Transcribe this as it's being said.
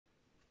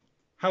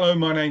Hello,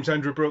 my name's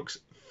Andrew Brooks.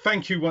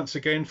 Thank you once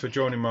again for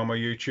joining me on my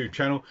YouTube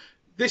channel.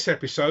 This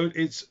episode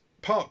is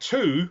part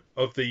two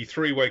of the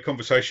three-way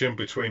conversation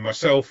between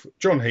myself,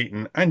 John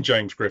Heaton and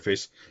James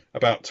Griffiths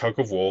about Tug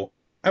of War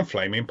and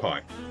Flaming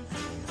Pie.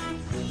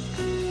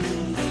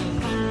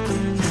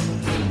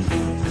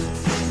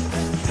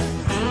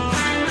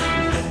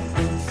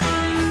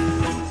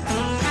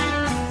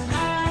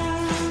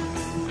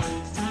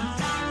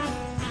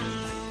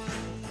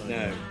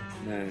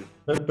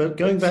 But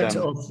going back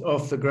to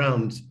off the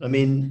ground, I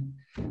mean,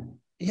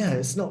 yeah,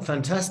 it's not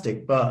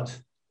fantastic, but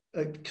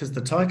because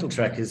the title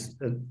track is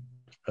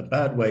a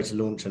bad way to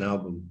launch an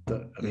album.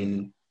 But I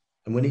mean,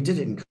 and when he did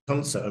it in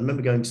concert, I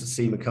remember going to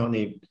see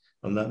McCartney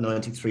on that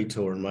 '93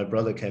 tour, and my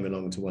brother came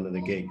along to one of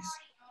the gigs.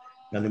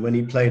 And when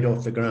he played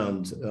Off the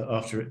Ground,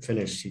 after it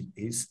finished,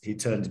 he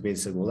turned to me and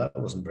said, "Well, that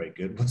wasn't very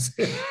good, was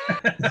it?"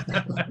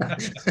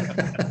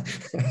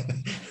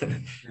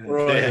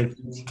 Right,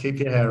 keep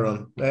your hair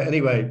on.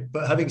 Anyway,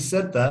 but having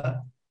said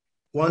that,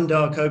 One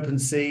Dark Open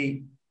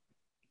Sea,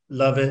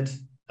 love it.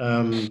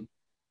 And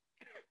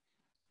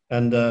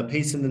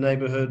Peace in the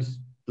Neighborhood,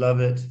 love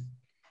it.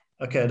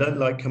 Okay, I don't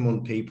like Come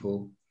On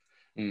People.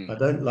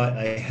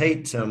 I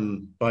hate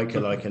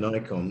Biker Like an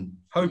Icon.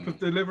 Hope of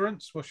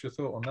Deliverance, what's your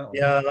thought on that one?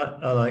 Yeah,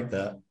 I like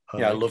that.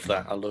 I love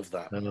that. I love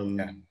that.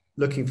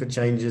 Looking for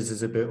Changes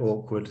is a bit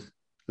awkward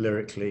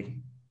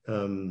lyrically.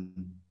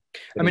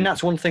 I mean,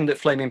 that's one thing that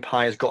Flaming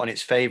Pie has got in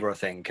its favour, I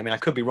think. I mean, I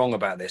could be wrong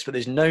about this, but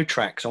there's no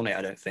tracks on it,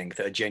 I don't think,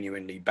 that are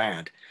genuinely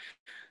bad.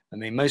 I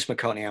mean, most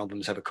McCartney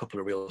albums have a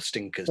couple of real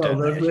stinkers, don't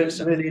they?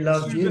 Really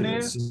Love You.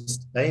 It's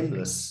just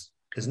aimless,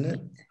 isn't it?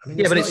 I mean,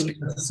 but it's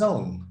not a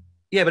song.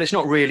 Yeah, but it's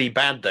not really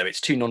bad, though.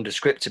 It's too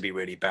nondescript to be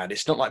really bad.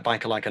 It's not like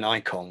Biker Like an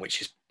Icon,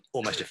 which is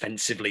almost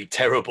offensively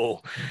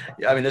terrible.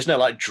 I mean, there's no,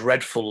 like,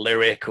 dreadful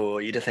lyric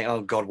or you just think,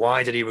 oh, God,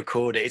 why did he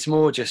record it? It's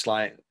more just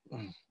like,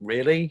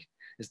 really?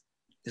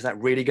 Is that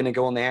really going to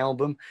go on the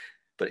album?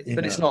 But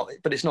it's not.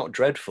 But it's not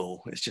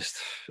dreadful. It's just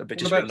a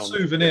bit. What about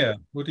Souvenir?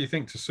 What do you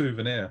think to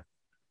Souvenir?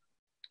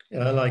 Yeah,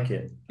 I like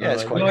it. Yeah,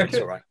 it's quite. It's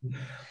all right.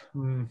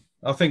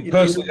 I think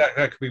personally that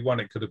could be one.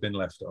 It could have been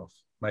left off.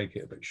 Make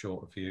it a bit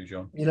shorter for you,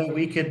 John. You know,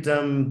 we could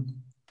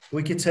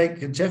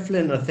take Jeff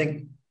Lynne.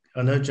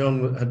 I know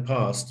John had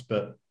passed,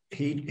 but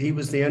he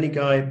was the only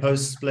guy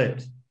post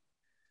split.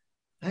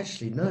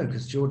 Actually, no,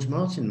 because George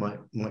Martin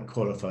might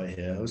qualify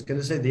here. I was going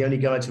to say the only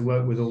guy to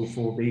work with all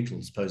four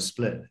Beatles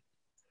post-split.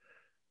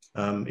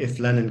 If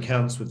Lennon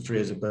counts with Free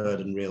as a Bird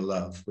and Real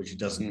Love, which he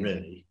doesn't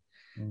really.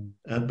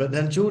 But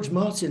then George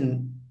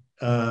Martin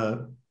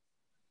helped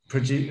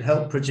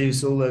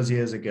produce all those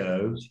years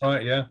ago. That's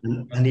right, yeah.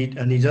 And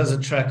he does a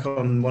track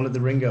on one of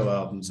the Ringo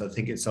albums. I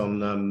think it's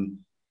on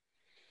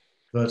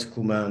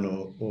Vertical Man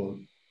or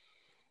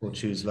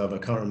Choose Love. I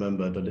can't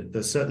remember, but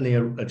there's certainly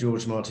a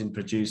George Martin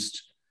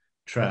produced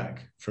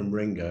track from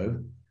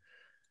Ringo.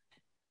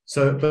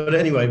 So, but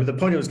anyway, but the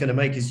point I was going to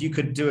make is you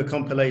could do a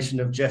compilation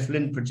of Jeff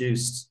Lynne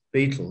produced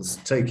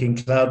Beatles, taking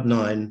Cloud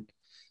Nine,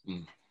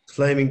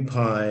 Flaming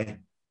Pie,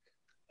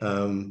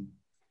 the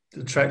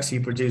tracks he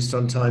produced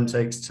on Time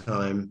Takes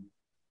Time,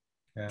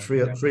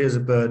 Free as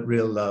a Bird,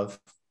 Real Love.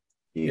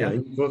 You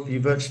know, you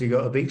virtually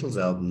got a Beatles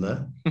album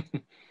there.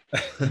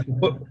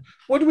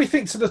 What do we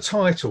think to the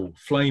title,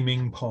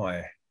 Flaming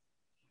Pie?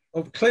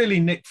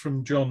 Clearly nicked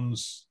from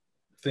John's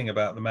thing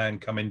about the man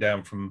coming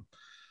down from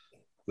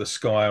the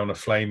sky on a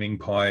flaming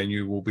pie and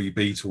you will be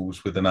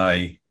Beatles with an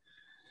A.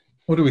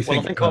 What do we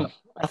think?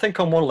 I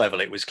think on one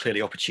level it was clearly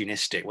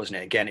opportunistic,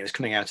 wasn't it? Again, it was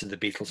coming out of the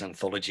Beatles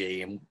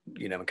anthology and,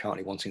 you know,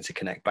 McCartney wanting to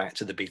connect back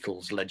to the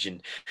Beatles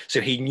legend.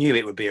 So he knew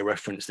it would be a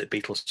reference that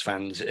Beatles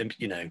fans,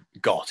 you know,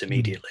 got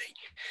immediately.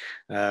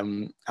 I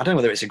don't know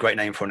whether it's a great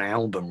name for an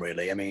album,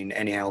 really. I mean,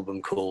 any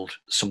album called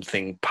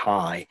Something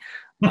Pie,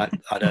 I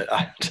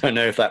don't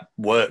know if that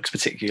works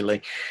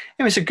particularly.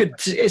 You know,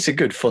 it's a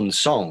good fun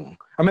song.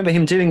 I remember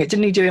him doing it.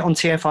 Didn't he do it on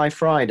TFI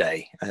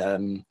Friday?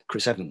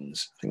 Chris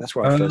Evans. I think that's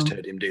where I first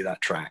heard him do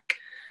that track.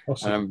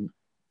 Awesome.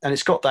 And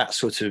it's got that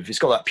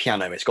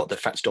piano. It's got the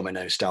Fats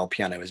Domino style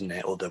piano, isn't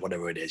it? Or the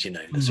whatever it is, you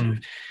know, the sort of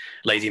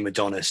Lady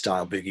Madonna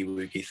style boogie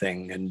woogie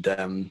thing.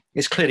 And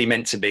it's clearly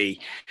meant to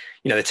be,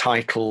 you know, the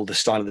title, the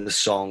style of the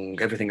song,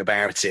 everything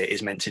about it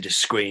is meant to just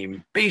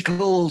scream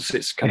Beatles.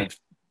 It's kind of,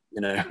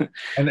 you know,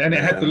 and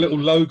it had the little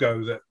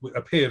logo that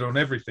appeared on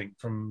everything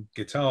from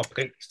guitar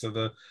picks to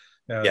the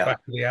back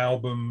of the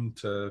album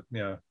to, you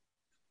know,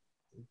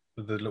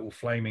 the little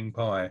flaming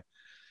pie.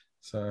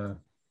 So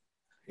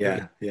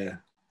yeah.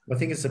 I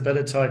think it's a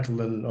better title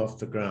than Off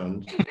the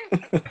Ground.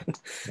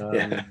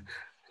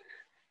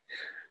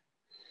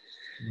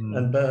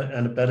 And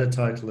a better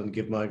title than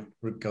Give My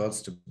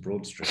Regards to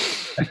Broad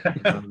Street.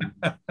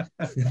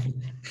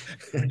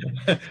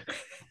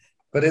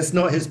 But it's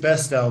not his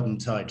best album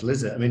title,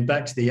 is it? I mean,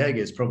 Back to the Egg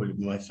is probably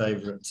my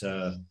favourite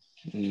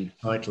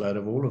title out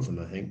of all of them,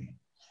 I think.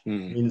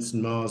 Venus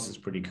and Mars is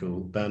pretty cool.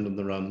 Band on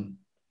the Run.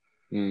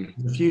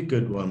 A few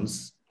good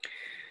ones.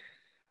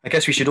 I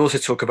guess we should also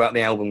talk about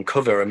the album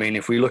cover. I mean,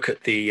 if we look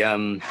at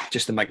the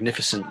just the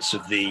magnificence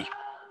of the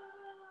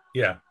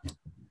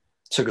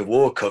Tug of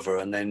War cover,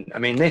 and then I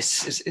mean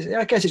this is,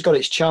 I guess it's got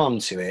its charm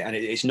to it, and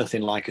it's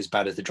nothing like as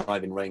bad as the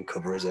Driving Rain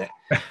cover, is it?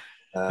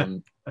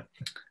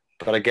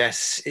 But I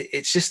guess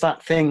it's just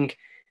that thing.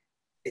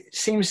 It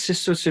seems to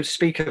sort of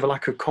speak of a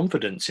lack of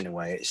confidence in a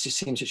way. It just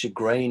seems such a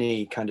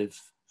grainy kind of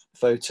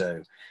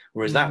photo,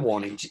 whereas that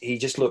one, he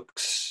just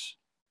looks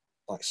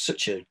like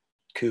such a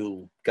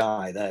cool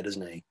guy there,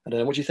 doesn't he? I don't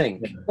know. What do you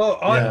think? Well,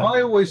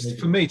 I always,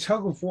 for me,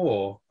 Tug of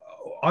War,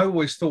 I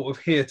always thought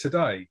of Here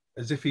Today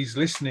as if he's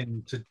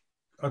listening to,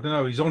 I don't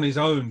know, he's on his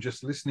own,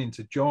 just listening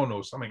to John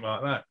or something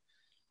like that.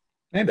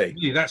 Maybe.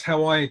 Yeah, that's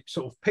how I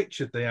sort of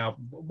pictured the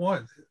album. Why,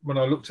 when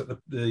I looked at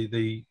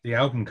the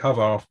album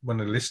cover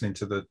when I was listening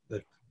to the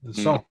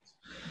songs,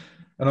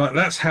 and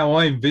that's how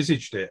I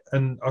envisaged it.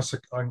 And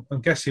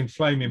I'm guessing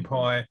Flaming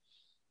Pie,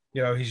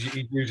 you know, he's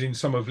using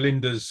some of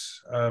Linda's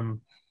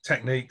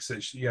techniques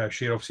that she had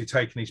obviously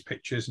taken these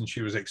pictures, and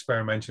she was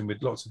experimenting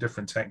with lots of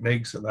different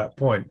techniques at that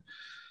point,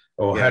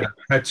 or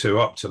had to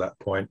up to that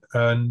point.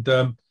 And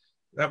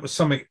that was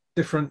something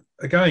different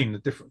again, a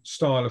different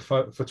style of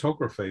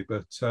photography.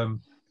 But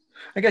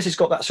I guess it's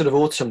got that sort of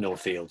autumnal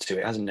feel to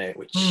it, hasn't it?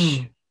 Which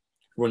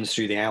runs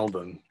through the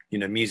album, you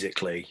know,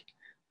 musically.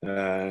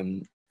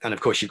 And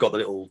of course, you've got the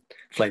little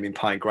Flaming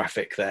Pie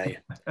graphic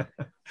there,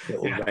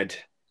 little red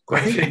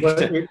graphic.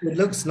 It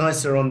looks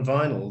nicer on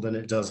vinyl than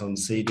it does on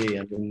CD.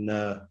 I mean,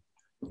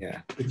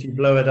 if you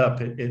blow it up,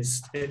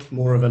 it's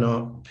more of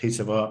an piece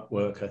of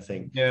artwork, I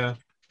think. Yeah.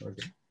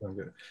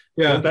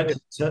 Yeah. Back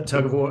to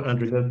Tug of War,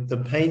 Andrew. The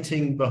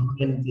painting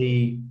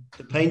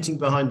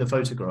behind the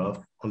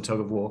photograph on Tug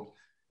of War,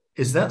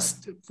 is that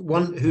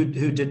one who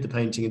did the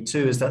painting, and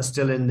two, is that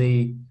still in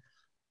the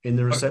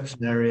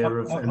reception area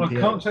of MPL? I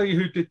can't tell you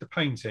who did the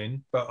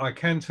painting, but I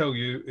can tell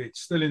you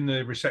it's still in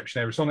the reception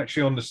area. It's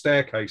actually on the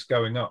staircase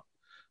going up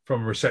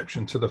from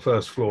reception to the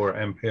first floor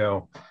at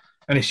MPL,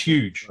 and it's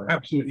huge,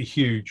 absolutely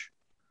huge.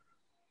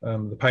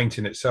 The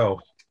painting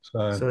itself.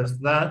 So it's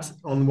that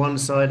on one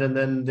side, and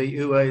then the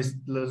Uwe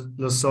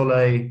Le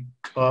Soleil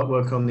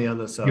artwork on the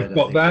other side. You've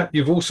got that.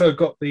 You've also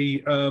got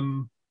the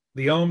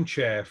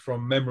armchair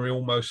from Memory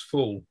Almost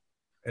Full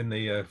in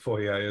the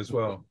foyer as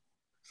well.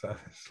 So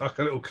it's like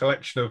a little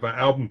collection of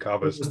album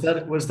covers.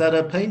 Was that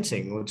a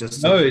painting or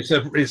just? No,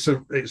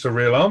 it's a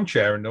real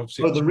armchair, and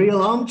obviously the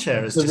real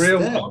armchair is the just real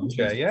there.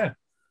 armchair. Yeah,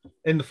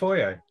 in the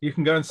foyer, you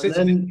can go and sit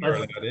in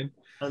it.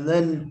 And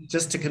then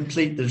just to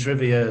complete the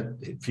trivia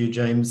for you,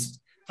 James,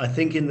 I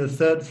think in the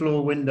third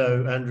floor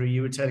window, Andrew,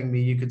 you were telling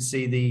me you could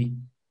see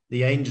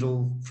the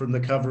angel from the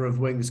cover of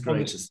Wings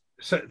Greatest.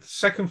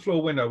 Second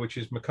floor window, which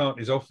is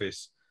McCartney's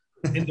office.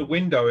 In the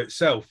window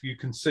itself, you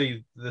can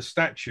see the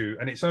statue,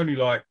 and it's only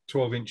like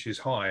 12 inches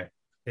high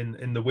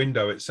in the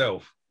window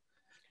itself.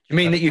 You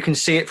mean that you can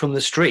see it from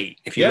the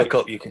street? If you look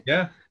up, you can.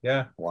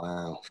 Yeah.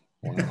 Wow.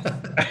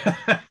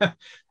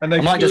 And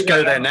I might just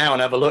go there now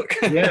and have a look.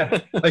 Yeah,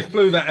 they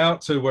flew that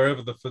out to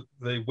wherever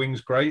the Wings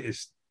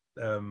Greatest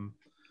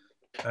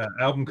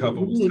album cover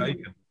was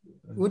taken.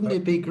 Wouldn't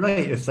it be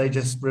great if they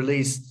just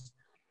released,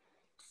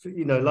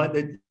 you know, like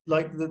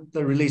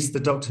they released the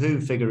Doctor Who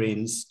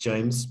figurines,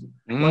 James?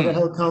 Why the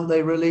hell can't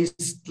they release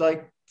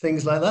like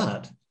things like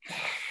that?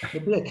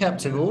 It'd be a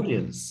captive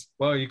audience.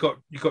 Well, you got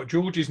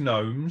George's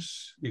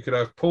gnomes. You could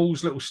have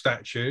Paul's little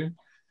statue.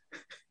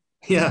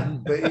 Yeah,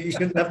 but you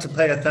shouldn't have to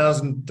pay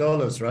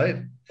 $1,000,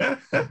 right?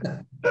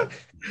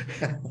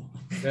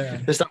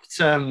 There's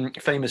that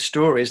famous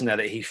story, isn't there,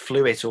 that he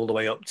flew it all the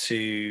way up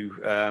to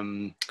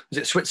was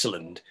it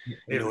Switzerland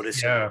in order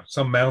to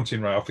some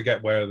mountain, right? I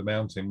forget where the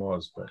mountain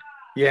was, but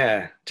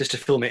just to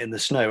film it in the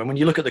snow. And when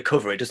you look at the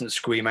cover, it doesn't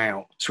scream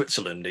out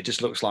Switzerland. It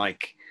just looks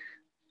like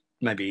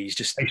maybe he's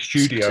just a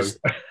studio.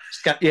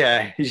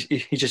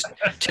 He just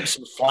tipped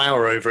some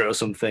flour over it or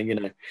something, you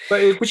know.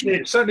 But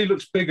it certainly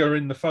looks bigger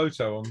in the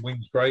photo on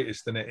Wings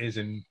Greatest than it is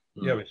in.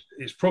 You know,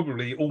 it's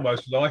probably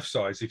almost life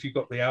size. If you've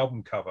got the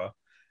album cover,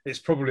 it's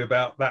probably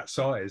about that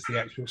size, the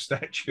actual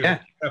statue. Yeah,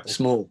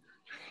 small.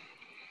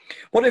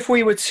 What if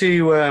we were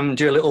to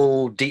do a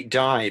little deep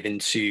dive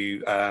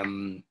into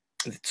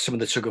some of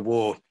the Tug of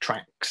War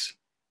tracks?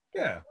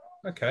 Yeah.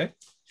 Okay.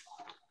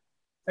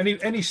 Any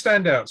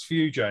standouts for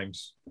you,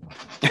 James?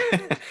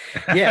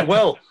 Yeah,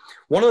 well,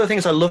 one of the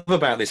things I love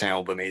about this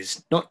album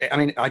is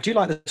I do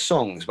like the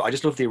songs, but I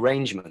just love the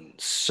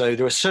arrangements. So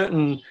there are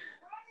certain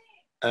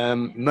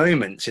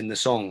moments in the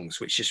songs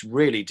which just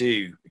really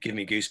do give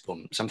me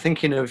goosebumps. I'm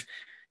thinking of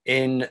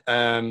in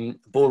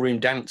Ballroom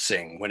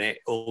Dancing, when it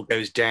all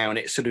goes down,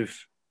 it sort of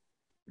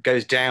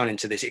goes down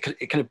into this, it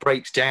kind of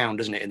breaks down,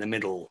 doesn't it, in the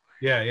middle?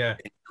 Yeah.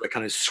 A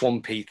kind of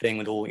swampy thing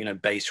with all, you know,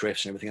 bass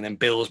riffs and everything, and then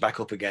builds back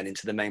up again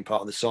into the main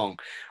part of the song.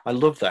 I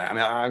love that. I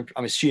mean,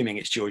 I'm assuming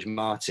it's George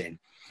Martin.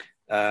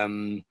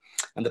 And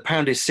The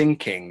Pound is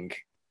Sinking,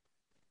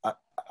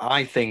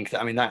 I think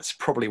that, that's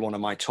probably one of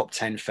my top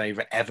 10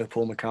 favorite ever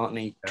Paul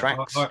McCartney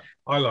tracks.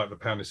 I like The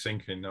Pound is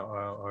Sinking.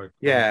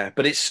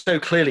 But it's so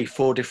clearly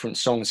 4 different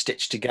songs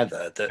stitched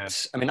together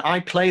that,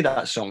 I play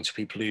that song to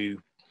people who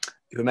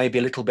may be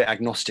a little bit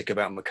agnostic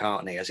about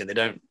McCartney, as in they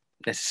don't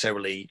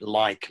necessarily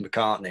like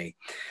McCartney.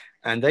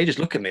 and they just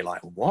look at me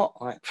like,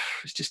 what? Like,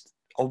 it's just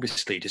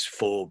obviously just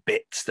 4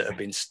 bits that have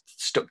been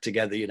stuck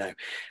together, you know.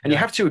 And you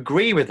have to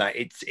agree with that.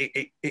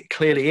 It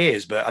clearly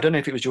is, but I don't know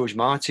if it was George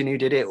Martin who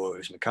did it or it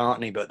was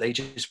McCartney, but they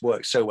just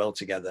work so well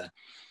together,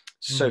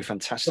 so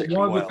fantastically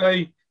why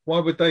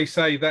well. would they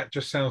say that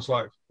just sounds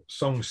like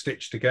songs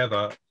stitched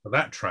together for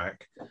that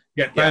track?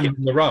 Yet Band on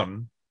the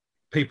Run,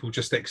 people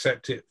just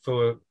accept it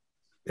for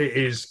it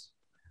is,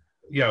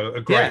 you know,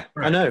 a great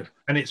track. I know.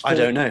 And it's I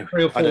don't know.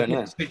 3 or 4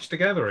 bits stitched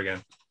together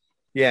again.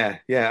 Yeah.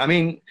 I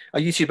mean, are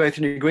you two both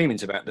in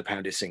agreement about The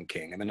Pound Is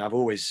Sinking? I mean, I've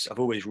always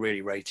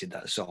really rated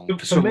that song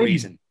for some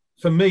reason.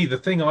 For me, the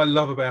thing I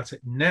love about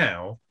it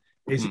now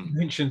is it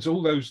mentions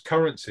all those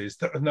currencies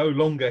that are no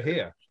longer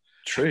here.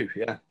 True.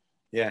 Yeah.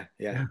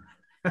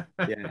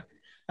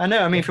 I know.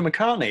 I mean, for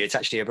McCartney, it's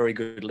actually a very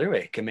good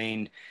lyric. I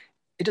mean,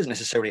 it doesn't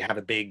necessarily have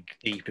a big,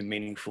 deep and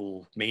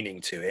meaningful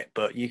meaning to it,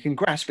 but you can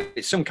grasp it.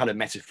 It's some kind of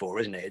metaphor,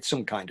 isn't it? It's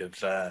some kind of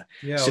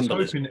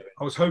symbolism.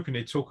 I was hoping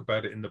he'd talk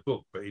about it in the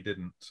book, but he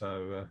didn't.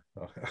 So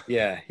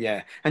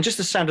yeah. And just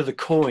the sound of the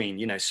coin,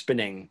 you know,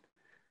 spinning.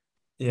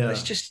 Yeah,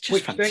 it's just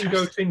which fantastic. Then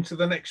goes into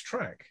the next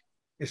track.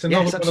 It's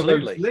another one of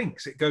those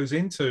links. It goes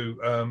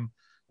into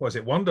what is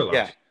it,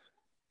 Wonderland?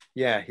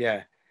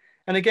 Yeah.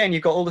 And again,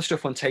 you've got all the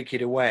stuff on Take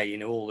It Away, you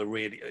know, all the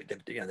really,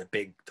 the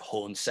big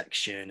horn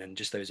section and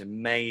just those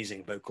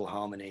amazing vocal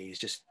harmonies,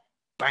 just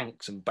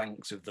banks and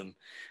banks of them.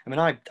 I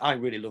mean, I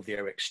really love the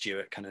Eric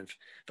Stewart kind of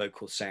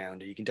vocal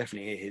sound. You can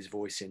definitely hear his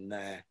voice in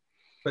there.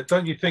 But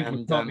don't you think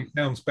McCartney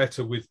sounds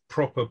better with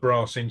proper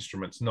brass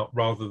instruments, not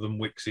rather than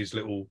Wix's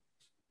little,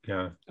 you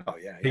know,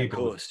 of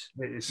course.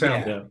 It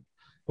sounds,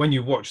 when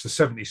you watch the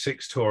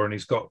 76 tour and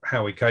he's got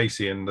Howie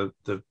Casey and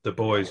the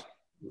boys,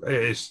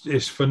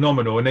 it's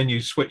phenomenal. And then you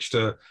switch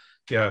to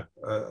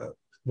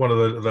one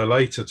of the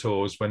later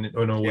tours when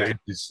all it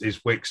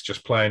is Wix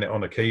just playing it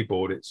on a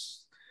keyboard.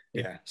 It's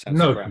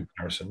no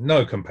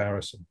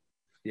comparison.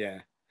 Yeah,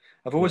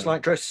 I've always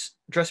liked Dress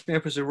Me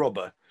Up as a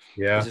Robber.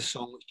 As a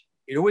song.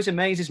 It always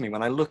amazes me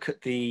when I look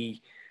at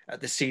the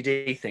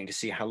CD thing to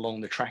see how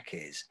long the track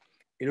is.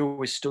 It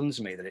always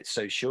stuns me that it's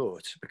so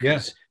short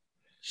because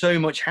so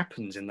much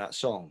happens in that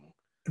song.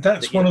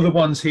 That's one of the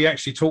ones he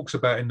actually talks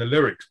about in the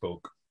lyrics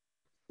book.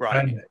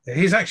 Right. And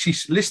he's actually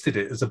listed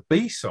it as a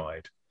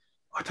B-side.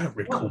 I don't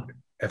recall it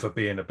ever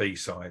being a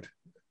B-side.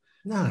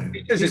 No.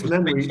 He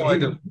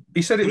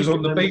said it was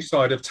on the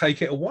B-side of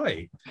Take It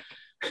Away.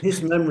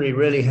 His memory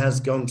really has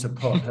gone to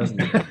pot,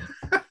 hasn't it?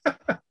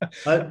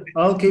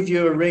 I'll Give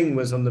You a Ring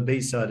was on the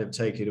B-side of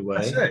Take It Away.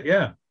 That's it,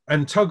 yeah.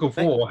 And Tug of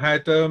War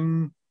had, I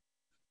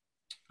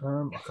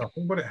can't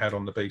think what it had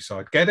on the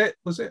B-side. Get It,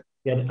 was it?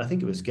 Yeah, I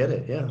think it was Get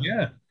It, yeah.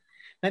 Yeah.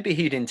 Maybe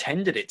he'd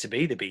intended it to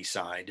be the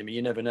B-side. I mean,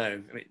 you never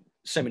know. I mean,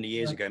 so many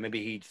years ago,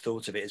 maybe he'd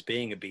thought of it as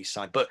being a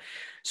B-side. But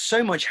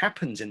so much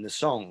happens in the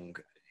song.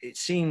 It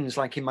seems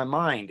like in my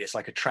mind, it's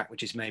like a track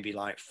which is maybe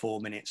like 4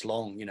 minutes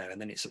long, you know,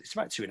 and then it's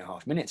about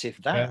 2.5 minutes, if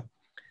that. Yeah.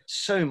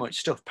 So much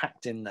stuff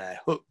packed in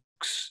there,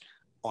 hooks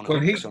on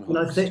hooks on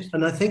hooks.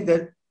 And I think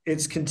that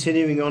it's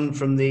continuing on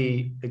from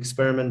the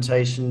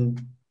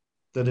experimentation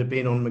that had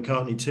been on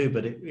McCartney too,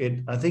 but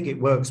I think it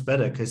works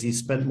better because he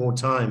spent more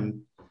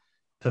time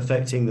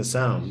perfecting the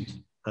sound.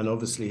 And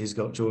obviously he's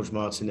got George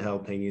Martin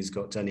helping. He's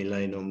got Denny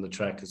Lane on the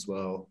track as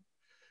well.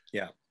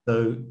 Yeah.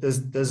 So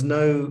there's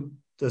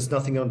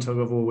nothing on Tug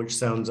of War which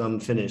sounds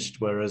unfinished,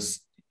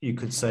 whereas you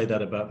could say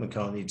that about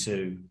McCartney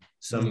too.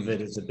 Some of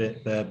it is a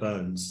bit bare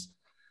bones.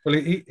 Well,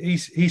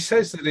 he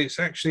says that it's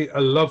actually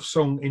a love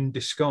song in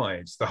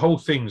disguise. The whole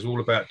thing's all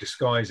about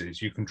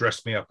disguises. You can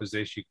dress me up as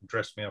this, you can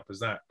dress me up as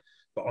that,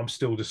 but I'm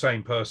still the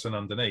same person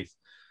underneath.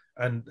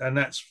 And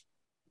that's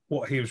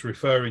what he was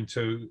referring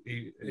to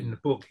in the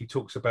book. He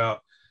talks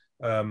about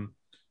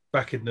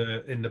back in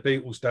the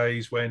Beatles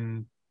days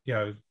when, you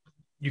know,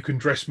 you can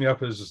dress me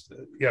up as,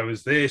 you know,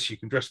 as this, you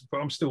can dress,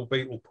 but I'm still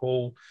Beatle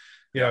Paul,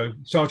 you know,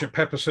 Sergeant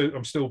Pepper suit,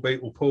 I'm still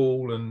Beatle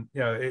Paul. And, you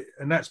know,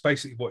 and that's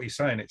basically what he's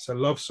saying. It's a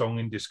love song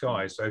in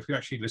disguise. So if you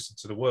actually listen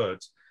to the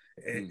words,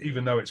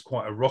 even though it's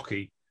quite a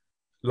rocky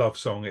love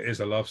song, it is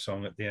a love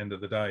song at the end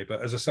of the day.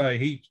 But as I say,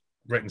 he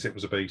reckons it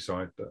was a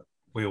B-side, but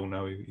we all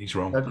know he's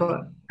wrong. I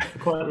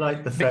quite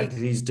like the fact that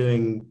he's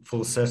doing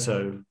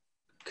falsetto,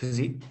 because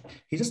he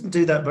doesn't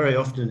do that very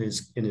often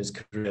in his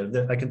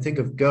career. I can think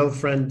of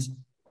Girlfriend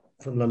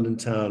from London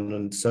Town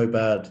and So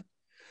Bad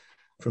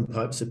from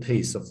Pipes of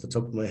Peace off the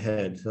top of my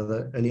head. Are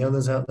there any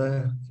others out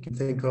there you can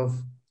think of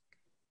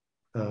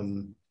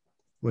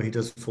where he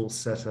does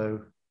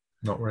falsetto?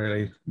 Not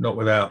really, not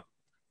without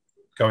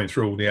going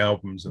through all the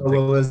albums. And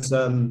well, there's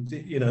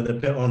the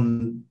bit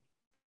on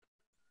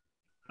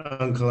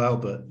Uncle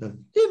Albert.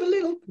 Give a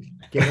little,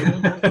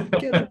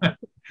 get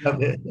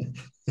it.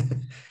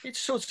 It's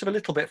sort of a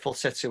little bit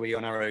falsetto-y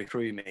on Arrow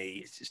Through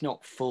Me. It's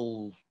not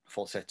full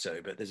falsetto,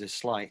 but there's a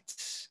slight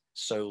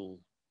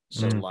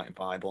soul-like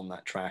vibe on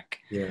that track.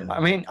 Yeah.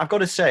 I mean, I've got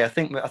to say, I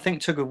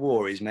think Tug of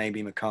War is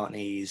maybe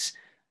McCartney's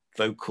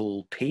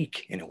vocal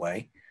peak in a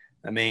way.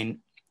 I mean,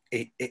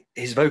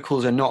 his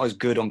vocals are not as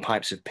good on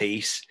Pipes of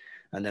Peace,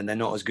 and then they're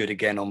not as good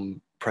again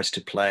on Press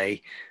to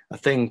Play. I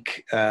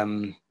think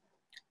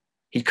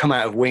he'd come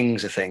out of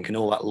Wings, I think, and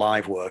all that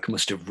live work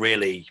must have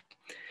really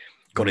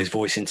got his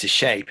voice into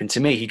shape. And to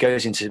me, he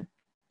goes into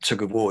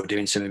Tug of War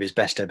doing some of his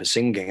best ever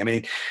singing. I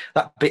mean,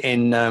 that bit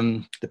in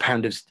the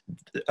Pound is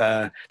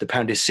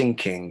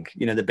Sinking,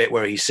 you know, the bit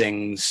where he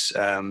sings,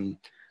 what's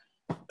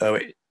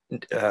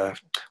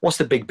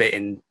the big bit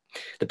in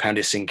The Pound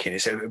is Sinking?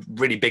 It's a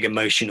really big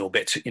emotional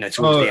bit, you know,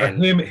 towards the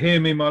end. Hear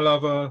me, my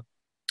lover.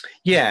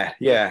 Yeah.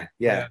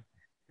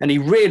 And he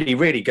really,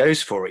 really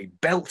goes for it. He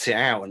belts it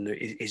out, and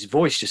his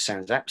voice just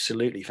sounds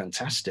absolutely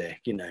fantastic.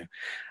 You know,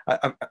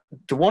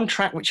 the one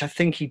track which I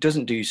think he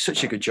doesn't do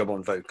such a good job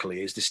on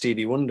vocally is the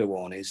Stevie Wonder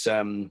one. Is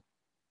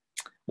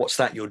What's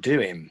That You're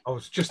Doing? I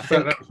was just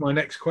that was my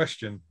next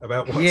question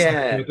about what's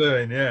that you're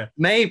doing. Yeah,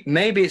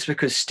 maybe it's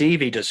because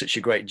Stevie does such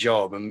a great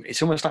job, and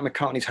it's almost like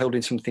McCartney's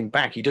holding something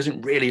back. He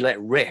doesn't really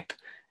let rip.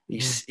 He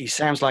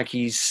sounds like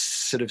he's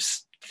sort of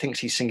thinks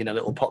he's singing a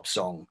little pop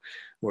song,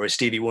 whereas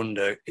Stevie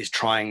Wonder is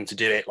trying to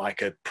do it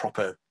like a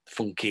proper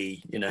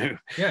funky, you know.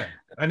 Yeah,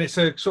 and it's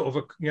a sort of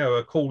a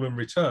call and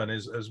return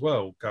as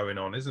well going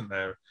on, isn't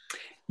there?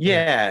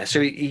 Yeah,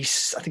 so I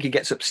think he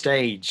gets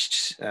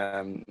upstaged.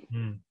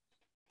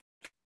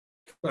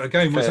 But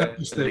again, was that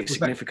just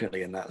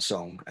significantly in that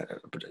song?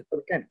 But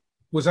again,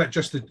 was that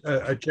just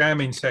a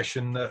jamming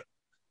session that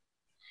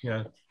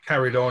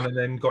carried on and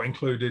then got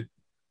included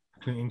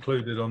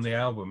on the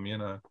album? You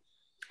know.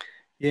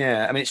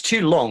 Yeah, I mean, it's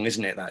too long,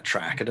 isn't it, that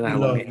track? I don't know how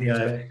long it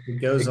is. It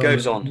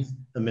goes on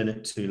a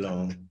minute too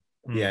long.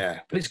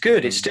 Yeah, but it's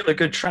good. It's still a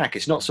good track.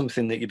 It's not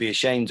something that you'd be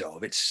ashamed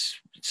of. It's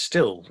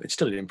still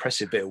an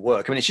impressive bit of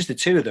work. I mean, it's just the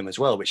two of them as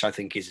well, which I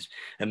think is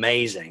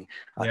amazing.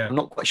 Yeah. I'm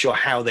not quite sure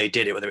how they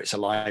did it, whether it's a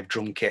live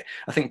drum kit.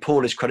 I think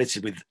Paul is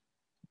credited with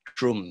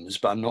drums,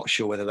 but I'm not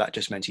sure whether that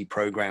just meant he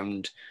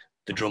programmed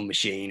the drum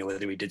machine or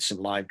whether he did some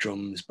live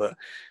drums. But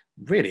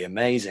really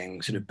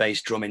amazing sort of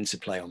bass drum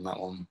interplay on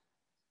that one.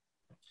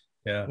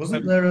 Yeah.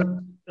 Wasn't there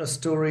a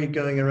story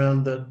going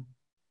around that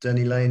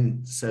Denny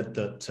Lane said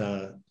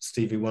that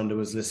Stevie Wonder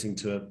was listening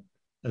to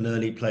an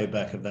early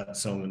playback of that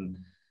song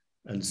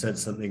and said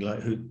something like,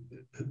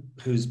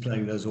 "Who's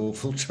playing those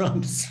awful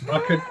drums?"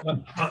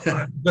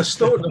 The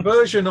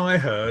version I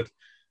heard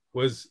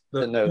was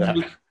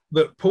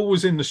that Paul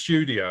was in the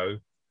studio,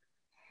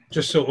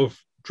 just sort of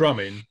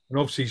drumming, and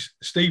obviously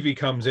Stevie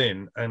comes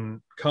in and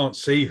can't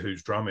see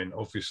who's drumming,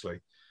 obviously,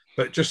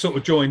 but just sort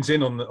of joins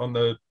in on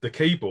the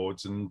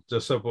keyboards and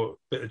does a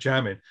bit of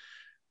jamming,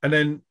 and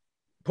then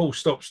Paul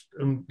stops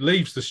and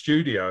leaves the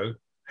studio,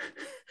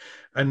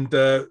 and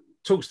then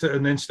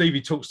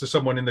Stevie talks to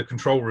someone in the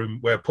control room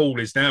where Paul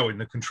is now in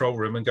the control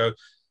room and go,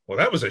 "Well,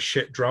 that was a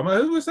shit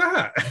drummer. Who was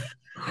that?"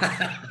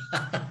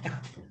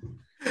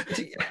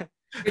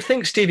 You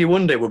think Stevie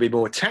Wonder would be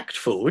more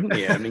tactful, wouldn't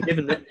you? I mean,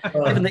 given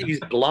that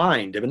he's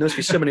blind, I mean, there must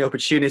be so many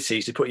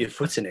opportunities to put your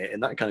foot in it in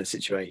that kind of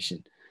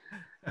situation.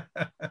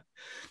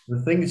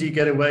 The things you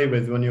get away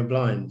with when you're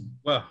blind.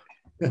 Well.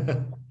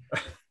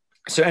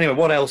 So anyway,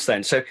 what else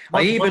then? So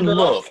I even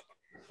love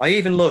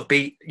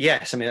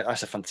yes, I mean,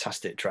 that's a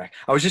fantastic track.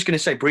 I was just going to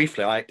say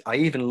briefly, I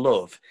even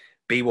love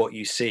Be What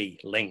You See,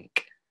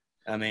 Link.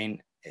 I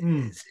mean,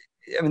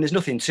 there's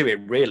nothing to it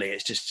really.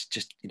 It's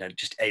just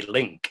a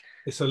link.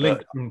 It's a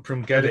link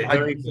from Get It.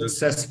 Very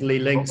successfully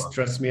linked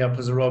Dress Me Up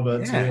as a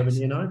Robber to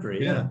Ebony and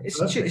Ivory. Yeah,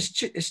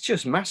 it's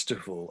just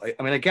masterful.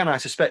 I mean, again, I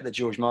suspect that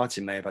George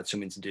Martin may have had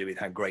something to do with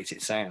how great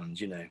it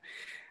sounds, you know.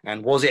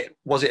 And was it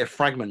a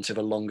fragment of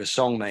a longer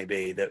song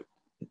maybe that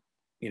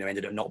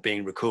ended up not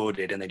being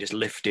recorded, and they just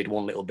lifted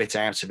one little bit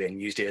out of it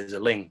and used it as a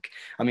link?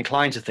 I'm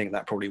inclined to think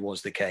that probably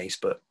was the case,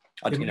 but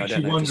I don't know.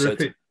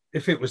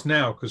 If it was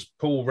now, because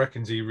Paul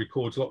reckons he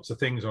records lots of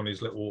things on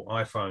his little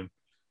iPhone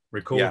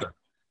recorder. Yeah.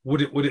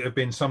 Would it have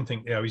been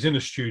something? He's in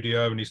a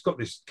studio and he's got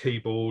this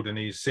keyboard and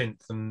his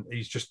synth and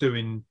he's just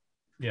doing,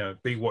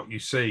 Be What You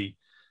See.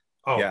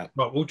 Oh, yeah.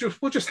 Right, we'll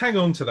just hang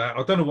on to that.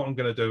 I don't know what I'm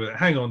going to do with it.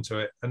 Hang on to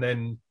it, and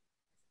then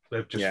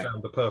they've just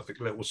found the perfect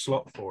little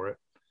slot for it.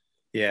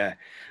 Yeah.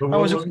 But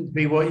wouldn't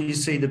Be What You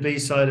See the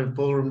B-side of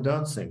Ballroom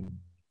Dancing?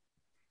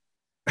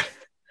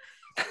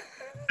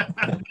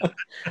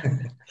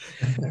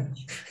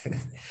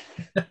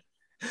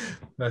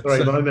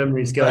 Sorry, my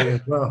memory's going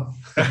as well.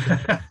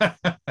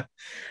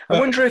 I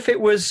wonder if it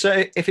was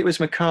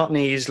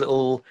McCartney's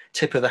little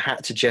tip of the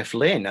hat to Jeff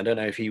Lynne. I don't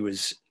know if he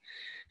was,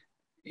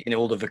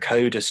 all the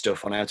vocoder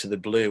stuff on Out of the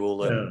Blue, all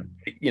the,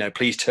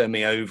 Please Turn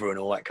Me Over and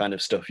all that kind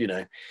of stuff.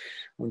 I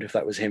wonder if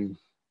that was him.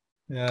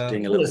 Yeah,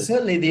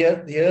 certainly the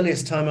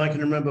earliest time I can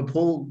remember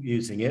Paul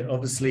using it.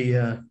 Obviously,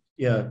 Out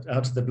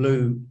of the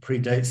Blue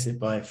predates it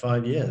by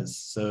 5 years.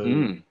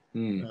 So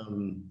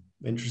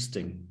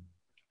interesting.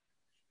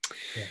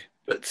 Yeah.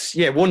 But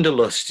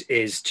Wanderlust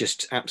is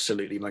just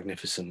absolutely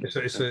magnificent.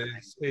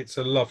 It's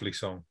a lovely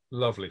song.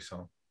 Lovely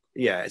song.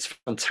 Yeah, it's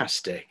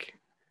fantastic.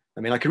 I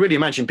mean, I could really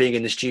imagine being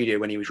in the studio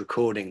when he was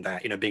recording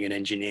that, being an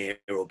engineer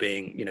or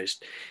being,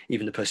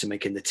 even the person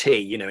making the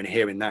tea, and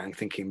hearing that and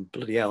thinking,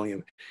 bloody hell,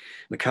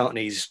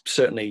 McCartney's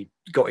certainly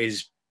got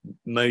his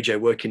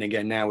mojo working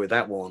again now with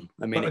that one.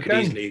 I mean, it could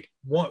easily.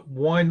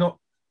 Why not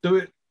do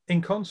it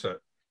in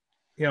concert?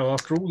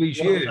 after all these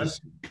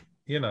years,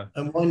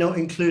 And why not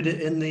include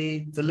it in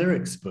the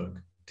lyrics book?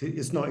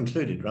 It's not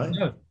included, right?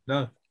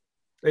 No.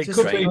 It It's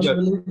could be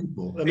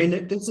unbelievable. I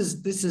mean, this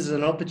is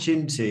an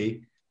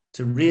opportunity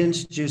to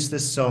reintroduce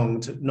this song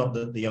to, not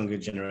that the younger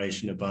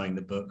generation are buying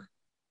the book,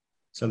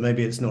 so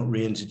maybe it's not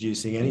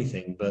reintroducing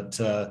anything, but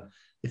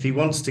if he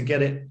wants to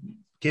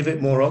give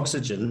it more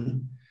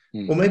oxygen,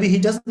 or maybe he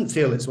doesn't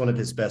feel it's one of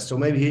his best, or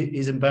maybe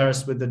he's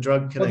embarrassed with the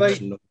drug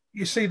connection.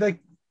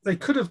 They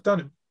could have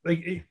done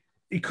it.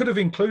 He could have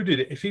included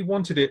it if he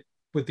wanted it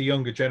with the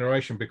younger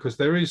generation, because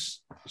there is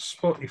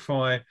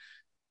Spotify.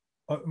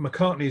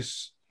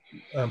 McCartney's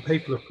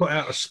people have put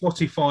out a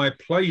Spotify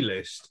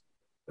playlist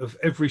of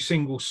every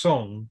single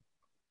song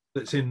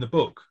that's in the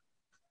book.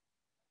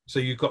 So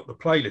you've got the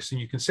playlist,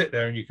 and you can sit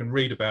there and you can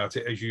read about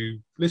it as you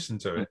listen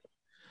to it.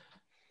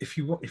 If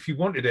you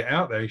wanted it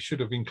out there, he should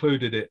have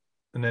included it,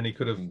 and then he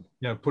could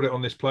have put it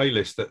on this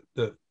playlist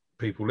that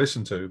people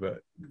listen to. But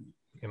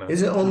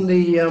is it on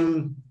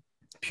the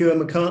Pure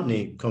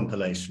McCartney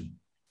compilation,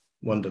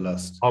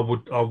 Wanderlust? I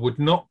would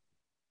not.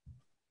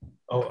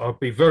 I'd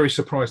be very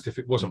surprised if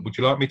it wasn't. Would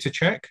you like me to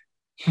check?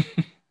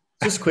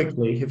 Just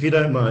quickly, if you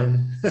don't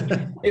mind.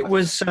 It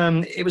was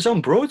on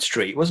Broad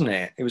Street, wasn't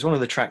it? It was one of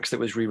the tracks that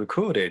was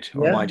re-recorded.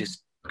 Or am I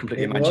just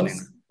completely imagining?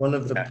 Was one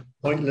of the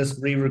pointless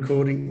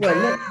re-recording.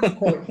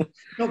 Well,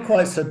 not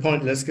quite so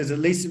pointless, because at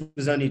least it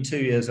was only 2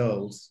 years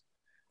old.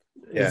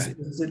 Yeah.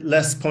 Is it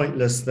less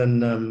pointless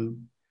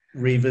than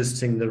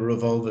revisiting the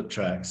Revolver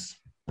tracks,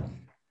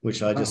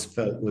 which I just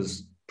felt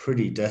was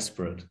pretty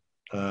desperate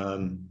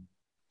in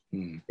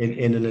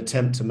an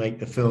attempt to make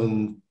the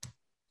film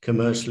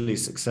commercially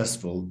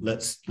successful.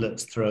 Let's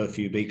throw a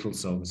few Beatles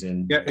songs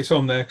in. Yeah, it's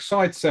on there.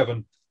 Side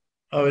 7.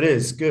 Oh, it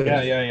is good.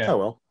 Yeah. Oh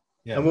well.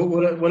 Yeah.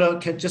 And what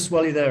else, just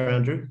while you're there,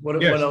 Andrew,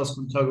 what else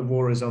from Tug of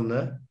War is on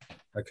there?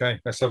 Okay,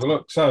 let's have a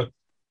look. So,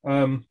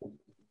 the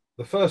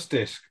first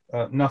disc,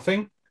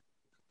 nothing.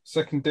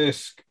 Second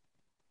disc,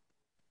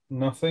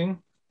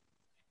 nothing.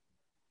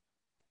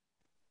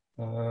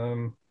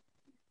 Ebony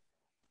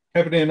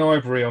and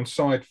Ivory on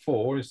side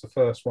 4 is the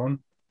first one.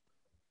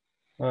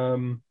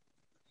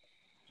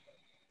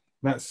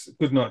 That's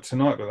Good Night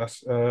Tonight, but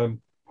that's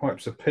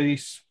Pipes of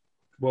Peace,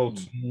 World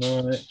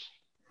Tonight.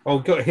 Oh,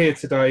 we've got Here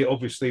Today,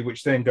 obviously,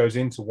 which then goes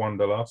into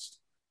Wanderlust.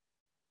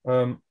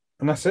 And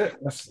that's it.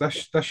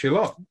 That's your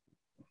lot.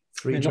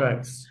 3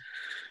 tracks.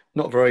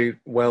 Not very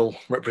well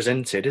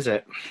represented, is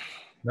it?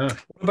 No.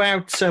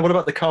 What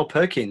about the Carl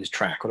Perkins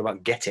track? What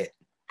about Get It?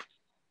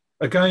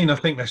 Again, I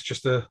think that's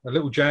just a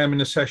little jam in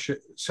the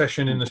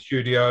session in the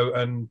studio,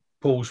 and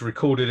Paul's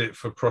recorded it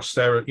for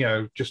posterity,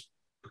 just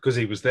because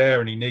he was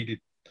there and he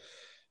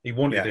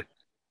wanted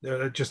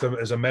it just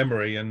as a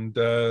memory, and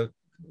it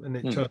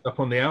turned up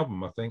on the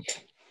album, I think.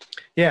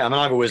 Yeah, I mean,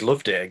 I've always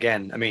loved it.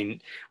 Again, I mean,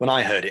 when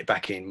I heard it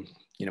back in,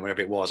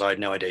 whenever it was, I had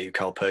no idea who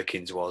Carl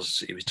Perkins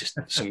was. It was just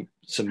some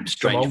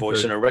strange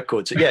voice on a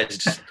record. So, yeah, it's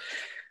just...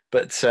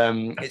 But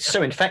it's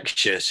so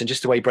infectious, and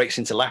just the way he breaks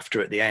into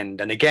laughter at the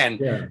end. And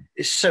again,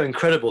 it's so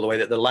incredible the way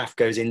that the laugh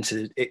goes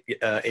into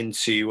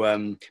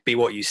Be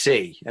What You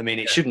See. I mean,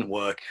 it shouldn't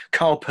work.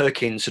 Carl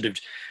Perkins sort of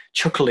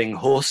chuckling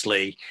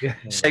hoarsely,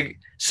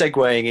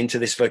 segueing into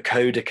this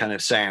vocoder kind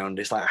of sound.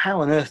 It's like,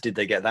 how on earth did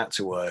they get that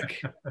to work?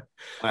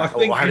 I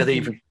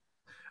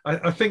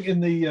think in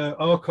the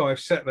archive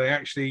set, they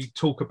actually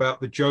talk about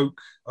the joke.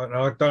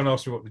 Don't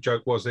ask me what the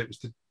joke was. It was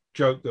the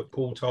joke that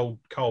Paul told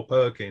Carl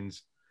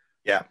Perkins.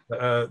 Yeah,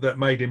 that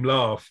made him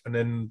laugh, and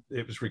then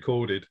it was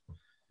recorded.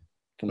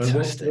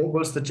 Fantastic. What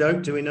was the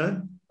joke? Do we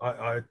know?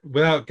 I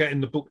without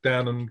getting the book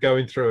down and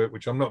going through it,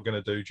 which I'm not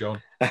going to do,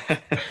 John. I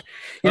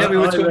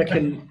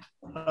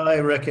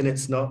reckon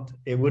it's not.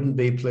 It wouldn't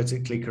be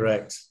politically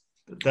correct.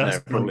 That's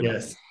probably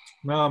yes.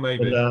 No,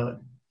 maybe. But,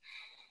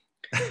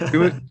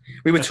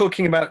 we were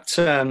talking about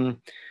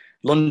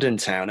London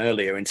Town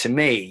earlier, and to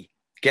me,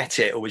 Get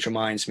It always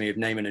reminds me of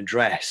Name and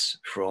Address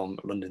from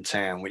London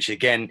Town, which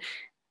again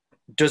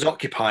does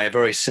occupy a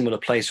very similar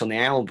place on the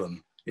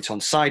album. It's on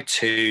side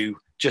 2,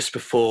 just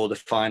before the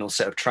final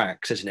set of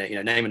tracks, isn't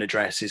it? Name and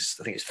Address is,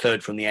 I think it's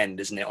 3rd from the end,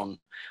 isn't it, on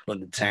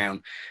London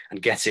Town,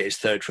 and Get It is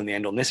 3rd from the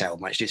end on this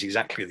album. Actually, it's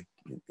exactly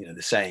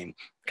the same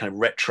kind of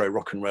retro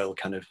rock and roll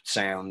kind of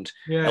sound.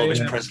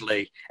 Elvis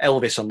Presley,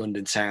 Elvis on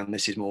London Town.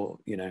 This is more,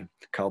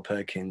 Carl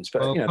Perkins.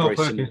 But Carl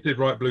Perkins did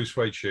write Blue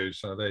Suede Shoes,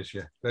 so there's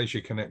your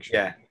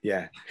connection.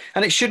 Yeah.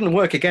 And it shouldn't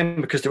work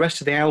again because the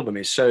rest of the album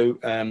is so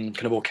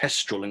kind of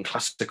orchestral and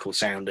classical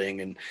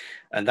sounding,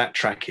 and that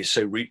track is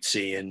so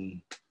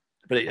rootsy,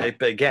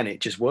 but again,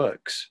 it just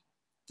works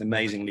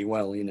amazingly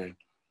well.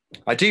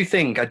 I do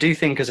think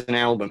as an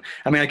album,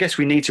 I mean, I guess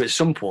we need to, at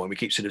some point, we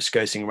keep sort of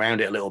skirting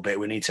around it a little bit.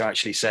 We need to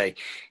actually say,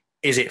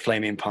 is it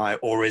Flaming Pie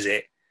or is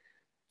it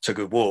Tug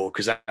of War?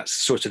 Because that's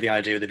sort of the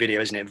idea of the video,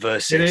 isn't it?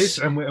 Versus it is,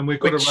 and we've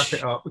got to wrap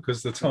it up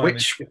because the time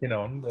is ticking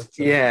on. But,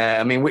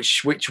 I mean,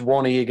 which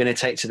one are you going to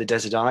take to the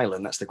desert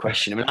island? That's the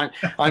question. I mean,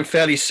 I'm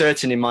fairly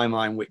certain in my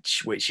mind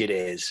which it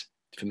is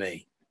for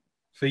me.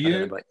 For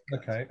you,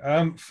 okay.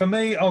 For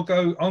me, I'm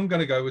going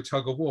to go with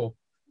Tug of War.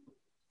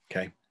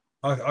 Okay.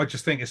 I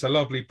just think it's a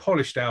lovely,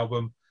 polished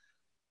album,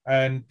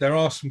 and there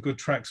are some good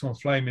tracks on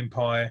Flaming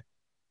Pie,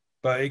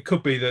 but it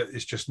could be that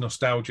it's just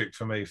nostalgic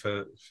for me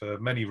for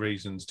many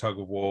reasons, Tug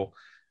of War.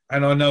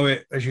 And I know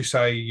it, as you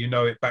say, you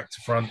know it back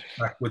to front,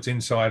 backwards,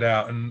 inside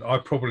out, and I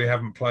probably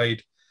haven't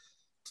played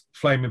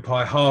Flaming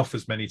Pie half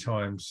as many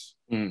times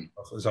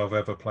as I've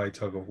ever played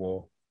Tug of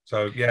War.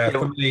 So, yeah,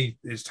 for me,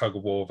 it's Tug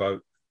of War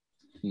vote.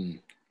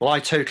 Well, I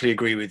totally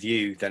agree with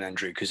you then,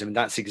 Andrew, because I mean,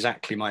 that's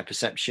exactly my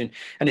perception.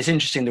 And it's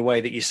interesting the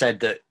way that you said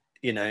that,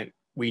 you know,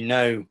 we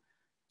know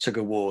Tug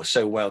of War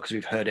so well because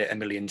we've heard it a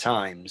million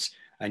times,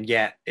 and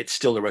yet it's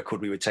still a record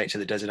we would take to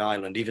the desert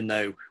island, even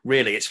though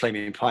really it's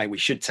Flaming Pie we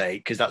should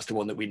take because that's the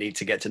one that we need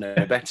to get to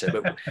know better.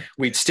 But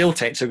we'd still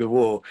take Tug of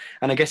War.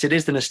 And I guess it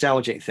is the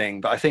nostalgic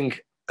thing. But I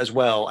think as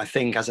well, I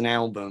think as an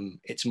album,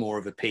 it's more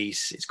of a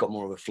piece. It's got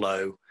more of a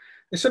flow.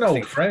 It's an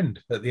old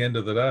friend at the end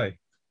of the day.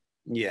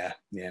 Yeah.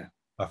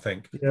 I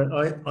think. Yeah,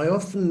 I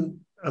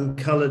often am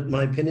coloured.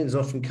 My opinion is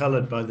often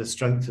coloured by the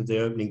strength of the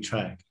opening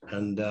track,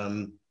 and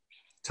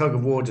Tug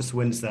of War just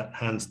wins that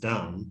hands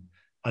down.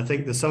 I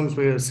think the songs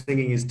we were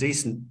singing is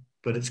decent,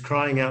 but it's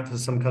crying out for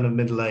some kind of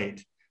middle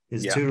eight.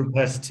 It's too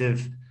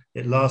repetitive.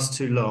 It lasts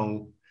too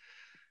long.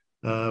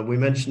 We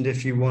mentioned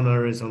If You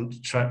Wanna is on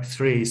track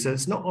 3, so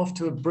it's not off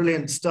to a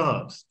brilliant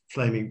start,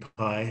 Flaming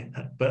Pie.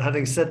 But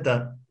having said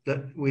that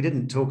we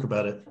didn't talk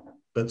about it,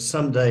 but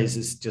Some Days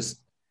is just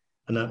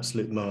an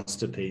absolute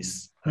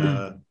masterpiece.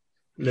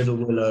 Little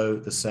Willow,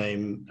 the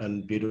same,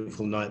 and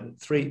Beautiful Night.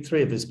 Three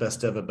of his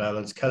best ever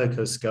ballads.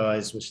 Calico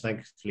Skies, which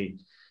thankfully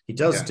he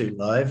does do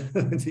live.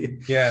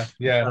 Yeah.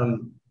 I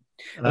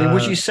mean,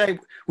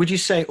 would you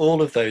say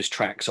all of those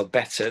tracks are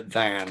better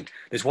than?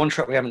 There's one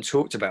track we haven't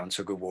talked about in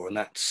Tug of War, and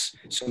that's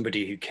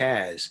Somebody Who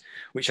Cares,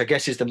 which I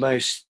guess is the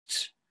most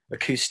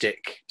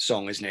acoustic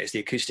song, isn't it? It's the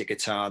acoustic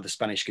guitar, the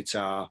Spanish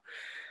guitar.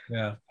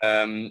 Yeah.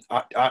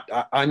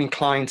 I'm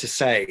inclined to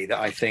say that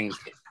I think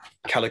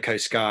Calico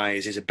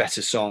Skies is a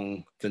better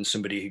song than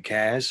Somebody Who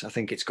Cares. I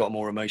think it's got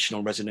more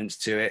emotional resonance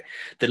to it.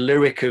 The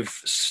lyric of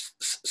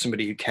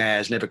Somebody Who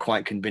Cares never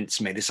quite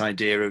convinced me. This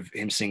idea of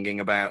him singing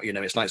about, you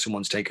know, it's like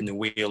someone's taken the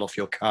wheel off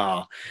your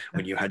car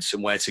when you had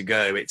somewhere to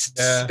go. It's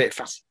a bit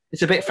fast.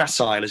 It's a bit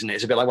facile, isn't it?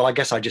 It's a bit like, well, I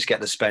guess I just get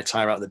the spare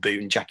tire out of the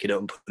boot and jack it up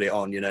and put it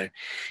on, you know.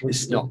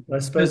 It's not. I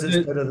suppose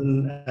it's better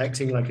than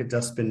acting like a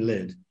dustbin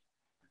lid.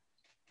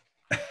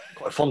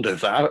 Quite fond of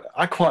that.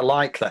 I quite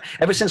like that.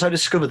 Ever since I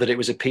discovered that it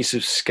was a piece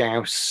of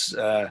Scouse.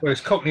 Well, it's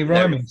Cockney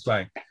rhyming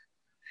slang.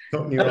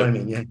 Cockney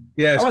rhyming, yeah.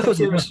 Yeah. I thought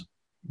it was.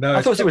 No,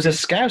 I thought it was a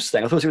Scouse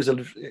thing. I thought it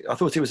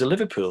was a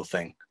Liverpool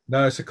thing.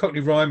 No, it's a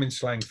Cockney rhyming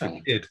slang for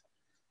kid.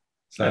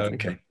 So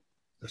okay.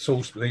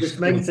 Which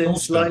makes it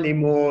slightly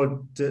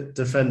more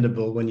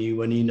defendable when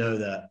you know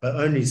that, but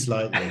only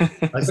slightly.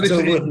 I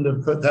still wouldn't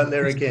have put that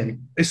lyric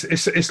in.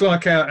 It's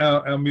like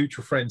our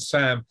mutual friend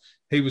Sam.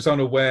 He was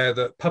unaware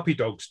that puppy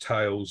dogs'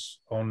 tails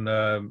on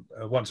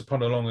Once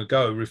Upon a Long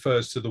Ago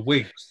refers to the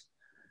wigs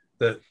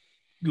that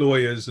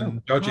lawyers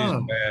and judges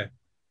wear.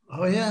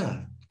 Oh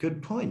yeah,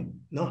 good point.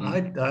 No,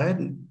 I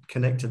hadn't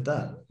connected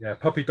that. Yeah,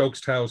 puppy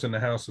dogs' tails in the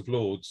House of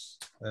Lords,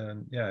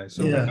 and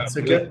So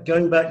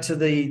going back to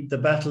the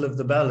Battle of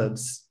the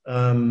Ballads.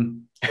 I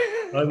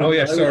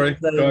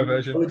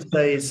would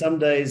say Some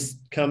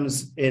Days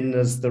comes in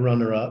as the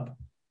runner-up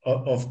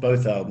of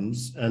both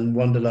albums, and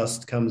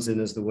Wanderlust comes in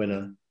as the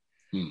winner.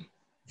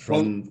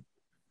 From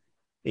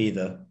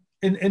either.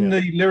 In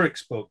the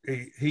lyrics book,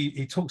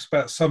 he talks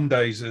about some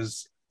days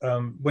as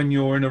when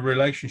you're in a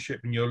relationship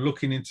and you're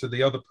looking into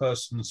the other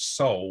person's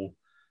soul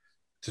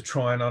to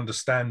try and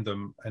understand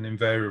them, and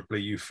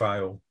invariably you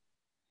fail.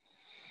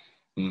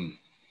 And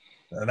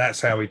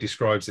that's how he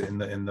describes it in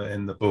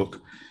the book.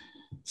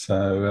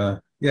 So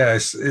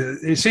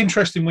it's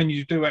interesting when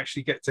you do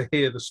actually get to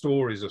hear the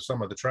stories of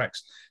some of the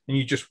tracks, and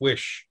you just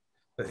wish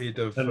that he'd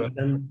have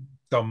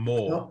done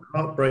more.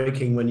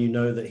 Heartbreaking when you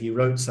know that he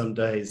wrote Some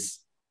Days,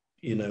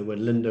 you know,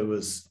 when Linda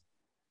was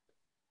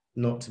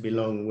not to be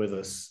long with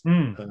us.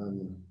 And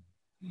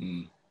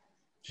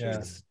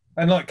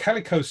like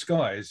Calico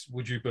Skies,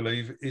 would you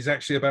believe, is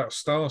actually about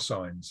star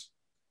signs.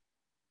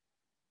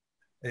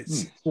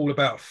 It's all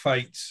about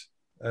fate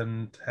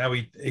and how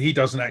he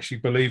doesn't actually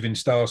believe in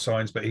star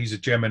signs, but he's a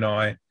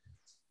Gemini.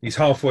 He's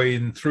halfway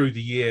in through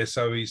the year,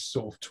 so he's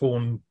sort of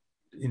torn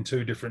in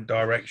two different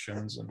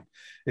directions, and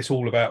it's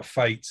all about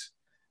fate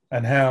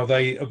and how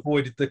they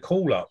avoided the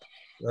call up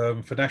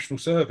for national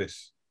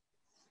service.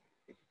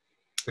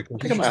 I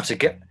think I might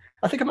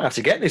have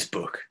to get this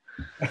book.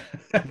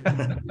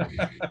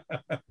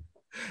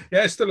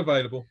 Yeah, it's still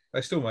available.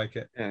 They still make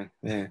it.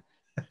 Yeah.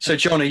 So,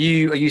 John, are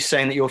you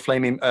saying that you're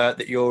flaming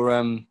that you're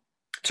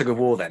Tug of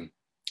War then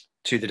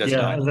to the desert?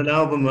 Yeah, as an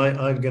album,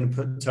 I'm going to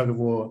put Tug of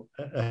War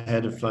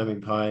ahead of Flaming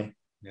Pie.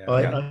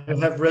 I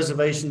have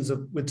reservations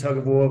with Tug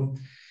of War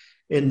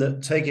in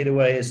that Take It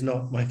Away is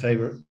not my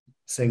favorite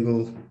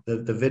single.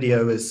 The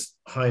video is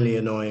highly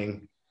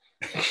annoying.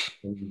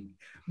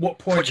 What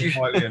point is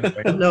highly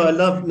annoying?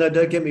 No,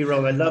 don't get me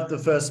wrong. I love the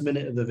first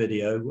minute of the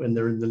video when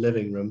they're in the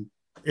living room.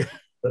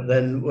 But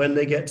then when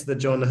they get to the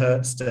John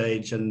Hurt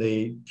stage and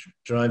the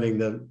driving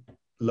the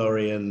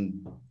lorry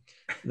and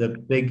the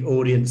big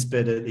audience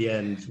bit at the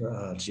end,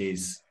 oh,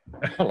 geez.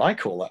 I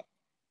like all that.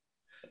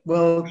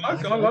 Well, I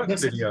like the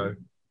video.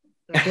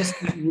 I guess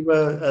you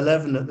were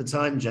 11 at the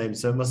time,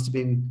 James, so it must have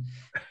been,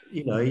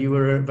 you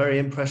were a very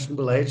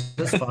impressionable age.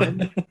 That's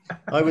fine.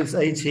 I was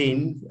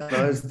 18 and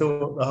I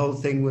thought the whole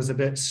thing was a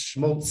bit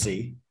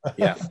schmaltzy.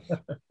 Yeah.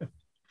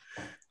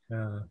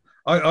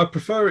 I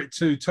prefer it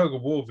to Tug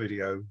of War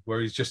video,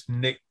 where he's just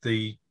nicked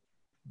the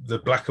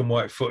black and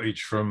white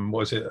footage from,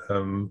 what is it,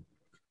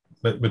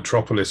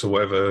 Metropolis or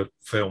whatever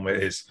film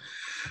it is.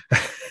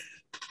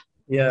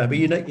 Yeah, but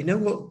you know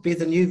what would be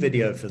the new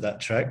video for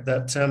that track?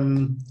 That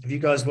have you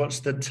guys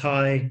watched the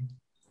Thai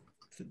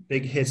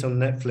big hit on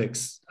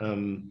Netflix,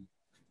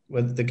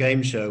 with the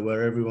game show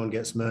where everyone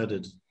gets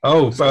murdered?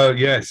 Oh,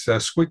 yes,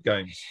 Squid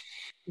Games.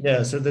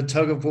 Yeah, so the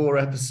Tug of War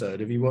episode.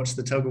 Have you watched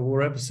the Tug of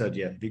War episode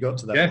yet? Have you got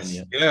to that one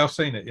yet? Yeah, I've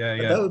seen it. Yeah.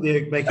 That would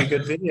make a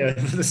good video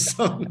for the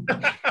song.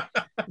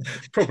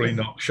 Probably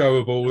not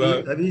showable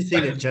though. Have you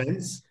seen it,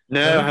 James?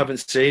 No, I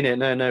haven't seen it.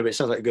 No, but it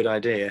sounds like a good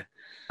idea.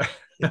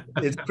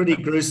 It's pretty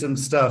gruesome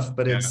stuff,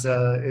 but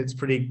it's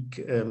pretty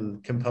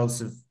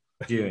compulsive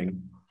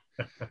viewing.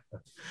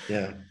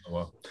 Yeah.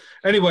 Well,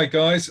 anyway,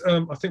 guys,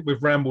 I think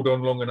we've rambled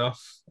on long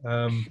enough.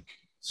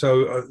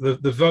 So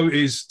the vote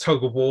is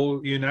Tug of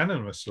War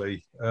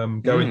unanimously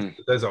going to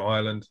the desert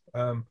island.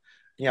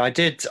 Yeah, I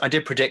did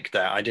predict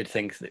that. I did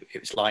think that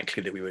it was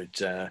likely that we would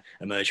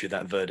emerge with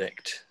that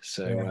verdict.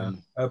 So,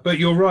 but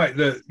you're right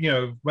that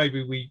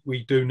maybe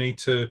we do need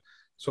to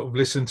sort of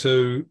listen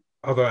to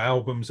other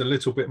albums a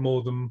little bit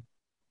more than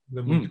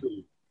we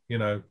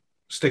do.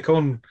 Stick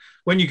on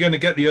when you're going to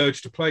get the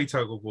urge to play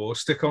Tug of War.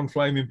 Stick on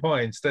Flaming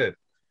Pie instead.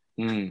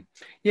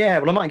 Yeah,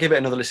 well, I might give it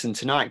another listen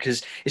tonight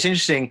because it's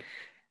interesting.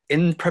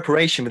 In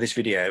preparation for this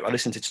video, I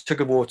listened to Tug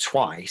of War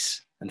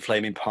twice and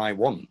Flaming Pie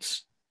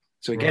once.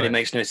 So again, It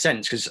makes no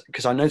sense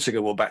because I know Tug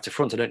of War back to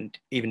front. I don't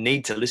even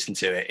need to listen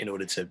to it in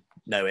order to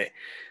know it.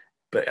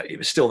 But it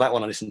was still that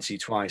one I listened to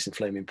twice and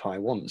Flaming Pie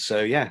once. So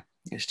yeah,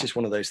 it's just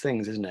one of those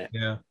things, isn't it?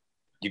 Yeah.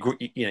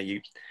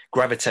 You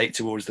gravitate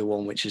towards the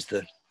one which is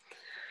the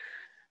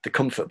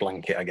comfort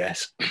blanket, I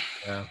guess.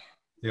 Yeah,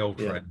 the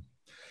old friend.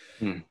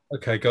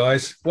 Okay,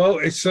 guys. Well,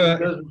 it's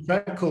a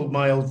track called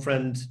 "My Old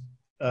Friend."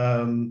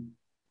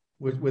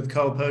 With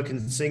Carl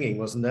Perkins singing,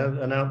 wasn't there?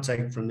 An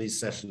outtake from these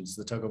sessions,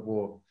 the Tug of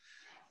War.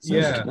 So,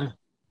 yeah.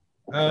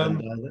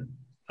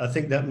 I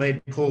think that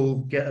made Paul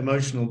get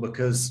emotional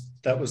because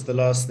that was the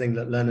last thing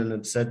that Lennon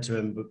had said to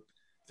him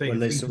when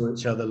they saw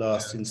each other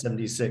last in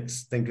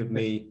 '76. Think of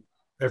me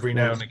every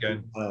now and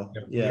again.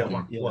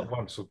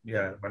 Once,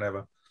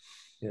 whenever.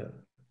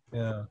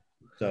 Yeah.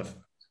 Stuff.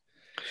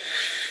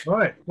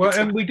 Right. Well,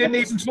 and we didn't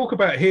even talk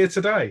about Here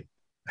Today.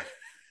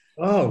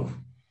 Oh.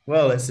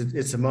 Well,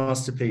 it's a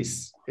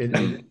masterpiece.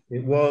 It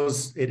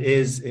was, it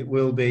is, it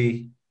will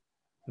be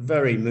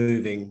very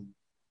moving.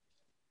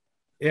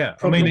 Yeah,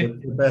 Probably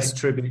the best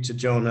tribute to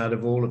John out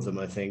of all of them,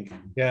 I think.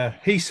 Yeah,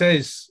 he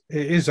says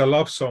it is a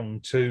love song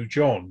to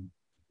John,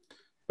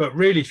 but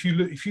really, if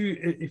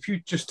you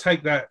just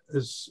take that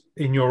as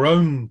in your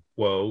own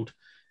world,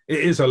 it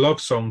is a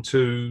love song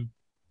to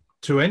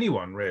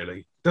anyone. Really,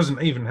 it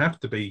doesn't even have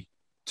to be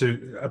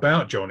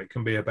about John. It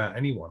can be about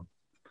anyone.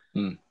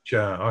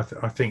 I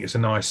think it's a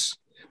nice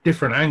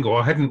different angle.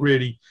 I hadn't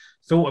really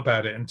thought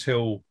about it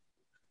until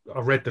I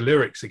read the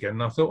lyrics again,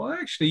 and I thought, well,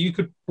 actually, you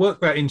could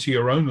work that into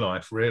your own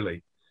life,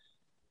 really,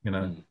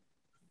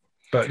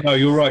 But no,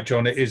 you're right,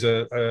 John. It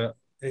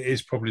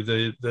is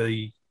probably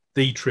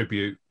the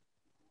tribute,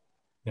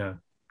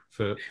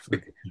 for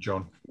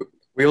John.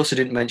 We also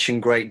didn't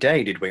mention Great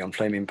Day, did we, on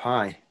Flaming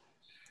Pie?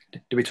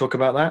 Did we talk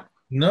about that?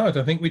 No, I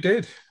don't think we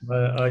did.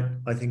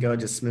 I think I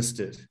dismissed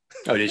it.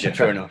 Oh, did you?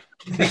 Fair enough.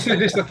 He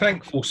said it's a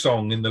thankful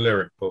song in the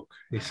lyric book.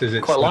 He says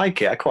it's I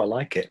quite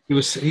like it.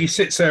 He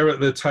sits there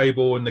at the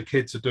table and the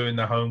kids are doing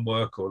their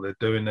homework or they're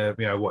doing their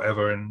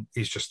whatever, and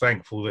he's just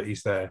thankful that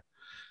he's there.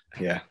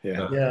 Yeah.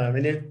 I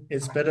mean,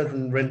 it's better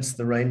than Rinse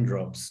the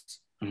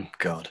Raindrops. Oh,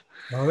 God.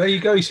 Oh, there you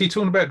go. You see,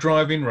 talking about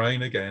driving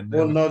rain again.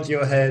 Or Nod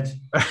Your Head.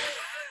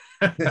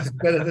 It's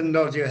better than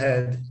Nod Your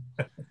Head.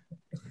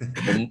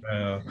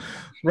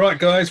 Right,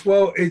 guys.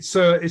 Well, it's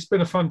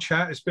been a fun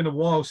chat. It's been a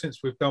while since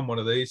we've done one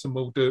of these, and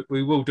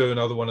we will do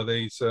another one of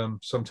these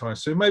sometime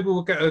soon. Maybe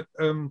we'll get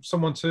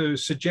someone to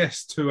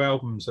suggest 2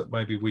 albums that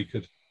maybe we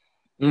could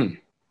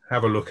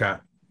have a look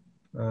at.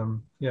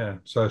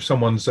 So if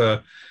someone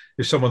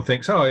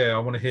thinks, oh yeah, I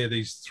want to hear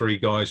these 3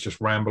 guys just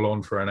ramble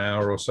on for an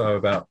hour or so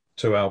about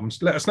 2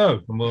 albums, let us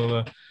know, and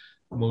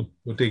we'll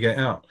dig it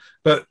out.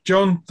 But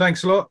John,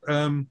 thanks a lot.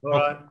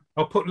 Right.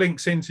 I'll put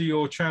links into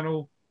your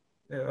channel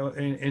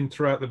in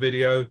throughout the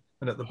video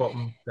and at the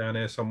bottom down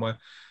here somewhere,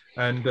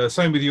 and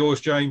same with yours,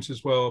 James,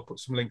 as well. I'll put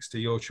some links to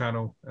your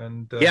channel.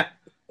 And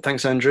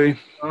thanks, Andrew.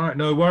 All right,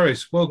 no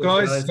worries. Well,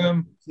 guys,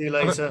 see you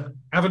later.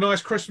 Have a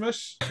nice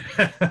Christmas.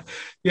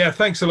 Yeah,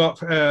 thanks a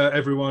lot,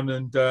 everyone,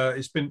 and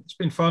it's been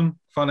fun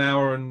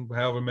hour and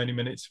however many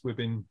minutes we've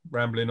been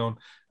rambling on,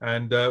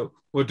 and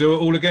we'll do it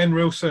all again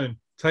real soon.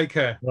 Take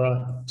care. All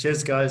right.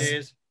 Cheers, guys.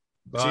 Cheers.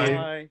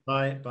 Bye.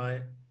 Bye.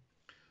 Bye.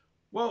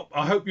 Well,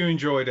 I hope you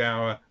enjoyed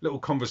our little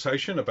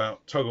conversation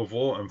about Tug of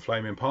War and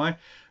Flaming Pie.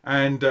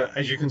 And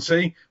as you can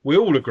see, we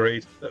all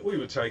agreed that we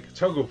would take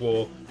Tug of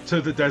War to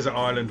the desert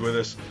island with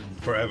us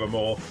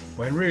forevermore,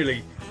 when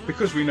really,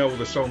 because we know all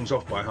the songs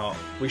off by heart,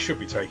 we should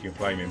be taking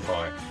Flaming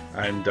Pie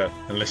and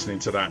listening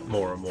to that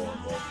more and more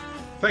and more.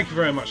 Thank you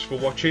very much for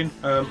watching.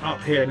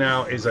 Up here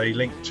now is a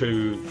link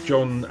to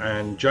John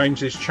and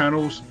James's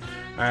channels.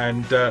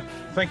 And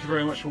thank you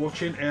very much for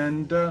watching,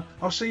 and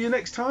I'll see you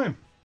next time.